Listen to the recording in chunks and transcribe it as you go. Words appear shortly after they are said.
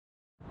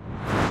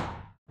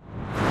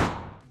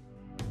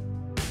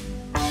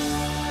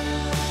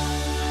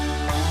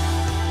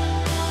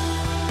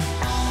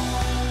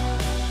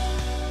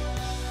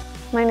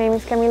name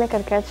is Camila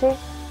Carcache.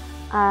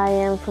 I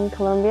am from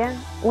Colombia.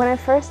 When I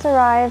first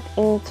arrived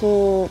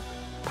into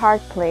Park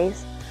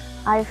Place,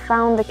 I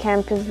found the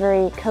campus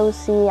very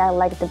cozy. I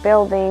like the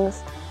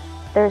buildings.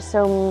 There's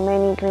so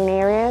many green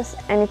areas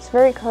and it's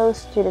very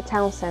close to the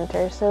town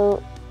center,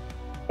 so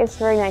it's a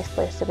very nice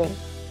place to be.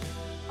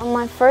 On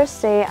my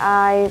first day,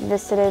 I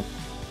visited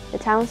the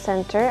town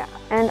center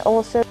and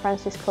also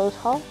Francis Close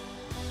Hall.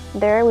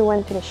 There we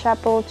went to the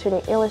chapel, to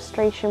the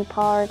illustration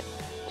part,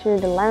 to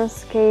the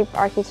landscape,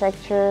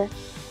 architecture,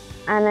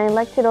 and I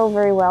liked it all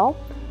very well.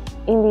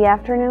 In the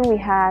afternoon we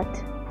had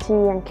tea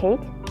and cake,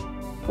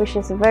 which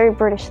is a very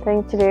British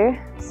thing to do,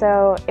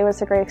 so it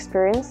was a great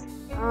experience.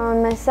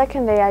 On my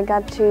second day I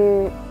got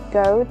to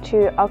go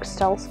to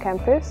Oxtal's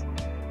campus,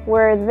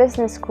 where the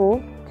business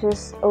school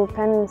just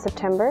opened in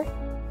September.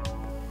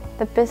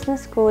 The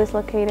business school is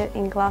located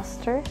in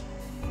Gloucester,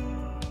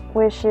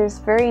 which is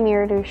very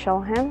near to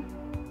Shulham.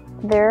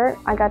 There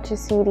I got to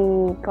see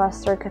the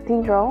Gloucester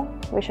Cathedral,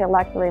 which I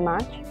liked very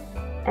much,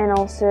 and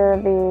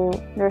also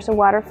there's a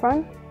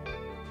waterfront.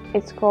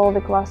 It's called the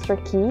Gloucester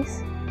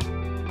Quays.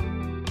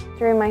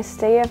 During my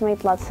stay I've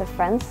made lots of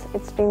friends.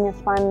 It's been a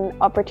fun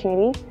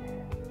opportunity.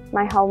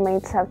 My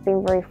hallmates have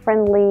been very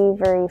friendly,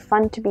 very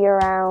fun to be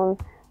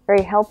around,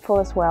 very helpful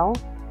as well.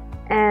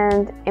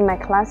 And in my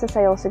classes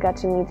I also got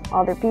to meet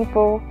other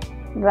people,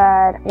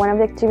 but one of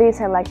the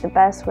activities I liked the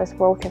best was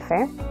World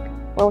Cafe.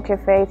 World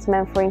Cafe is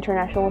meant for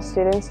international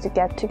students to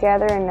get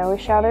together and know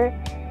each other,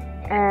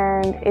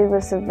 and it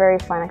was a very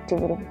fun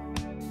activity.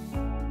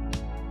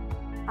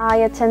 I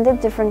attended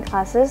different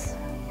classes: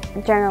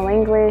 general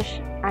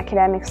English,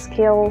 academic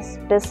skills,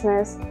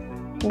 business.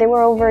 They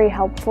were all very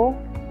helpful.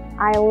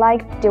 I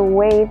liked the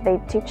way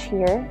they teach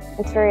here.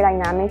 It's very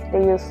dynamic.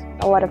 They use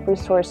a lot of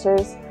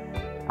resources.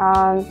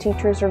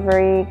 Teachers are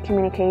very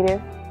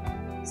communicative,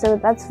 so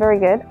that's very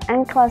good.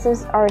 And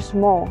classes are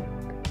small.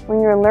 When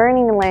you're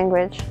learning a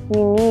language,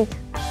 you need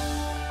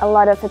a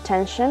lot of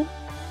attention,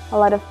 a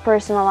lot of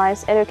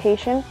personalized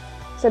education,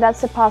 so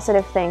that's a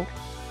positive thing.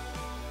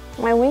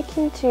 My week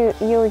into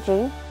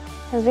UOG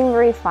has been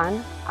very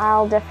fun.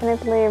 I'll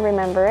definitely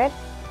remember it.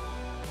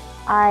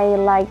 I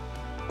like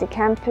the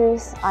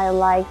campus, I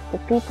like the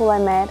people I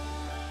met,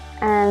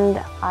 and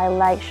I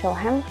like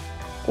Shulham.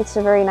 It's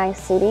a very nice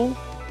city,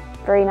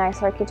 very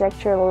nice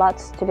architecture,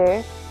 lots to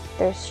do.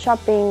 There's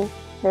shopping,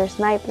 there's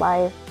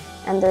nightlife,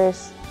 and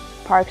there's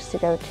parks to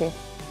go to.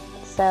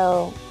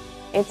 So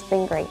it's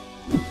been great.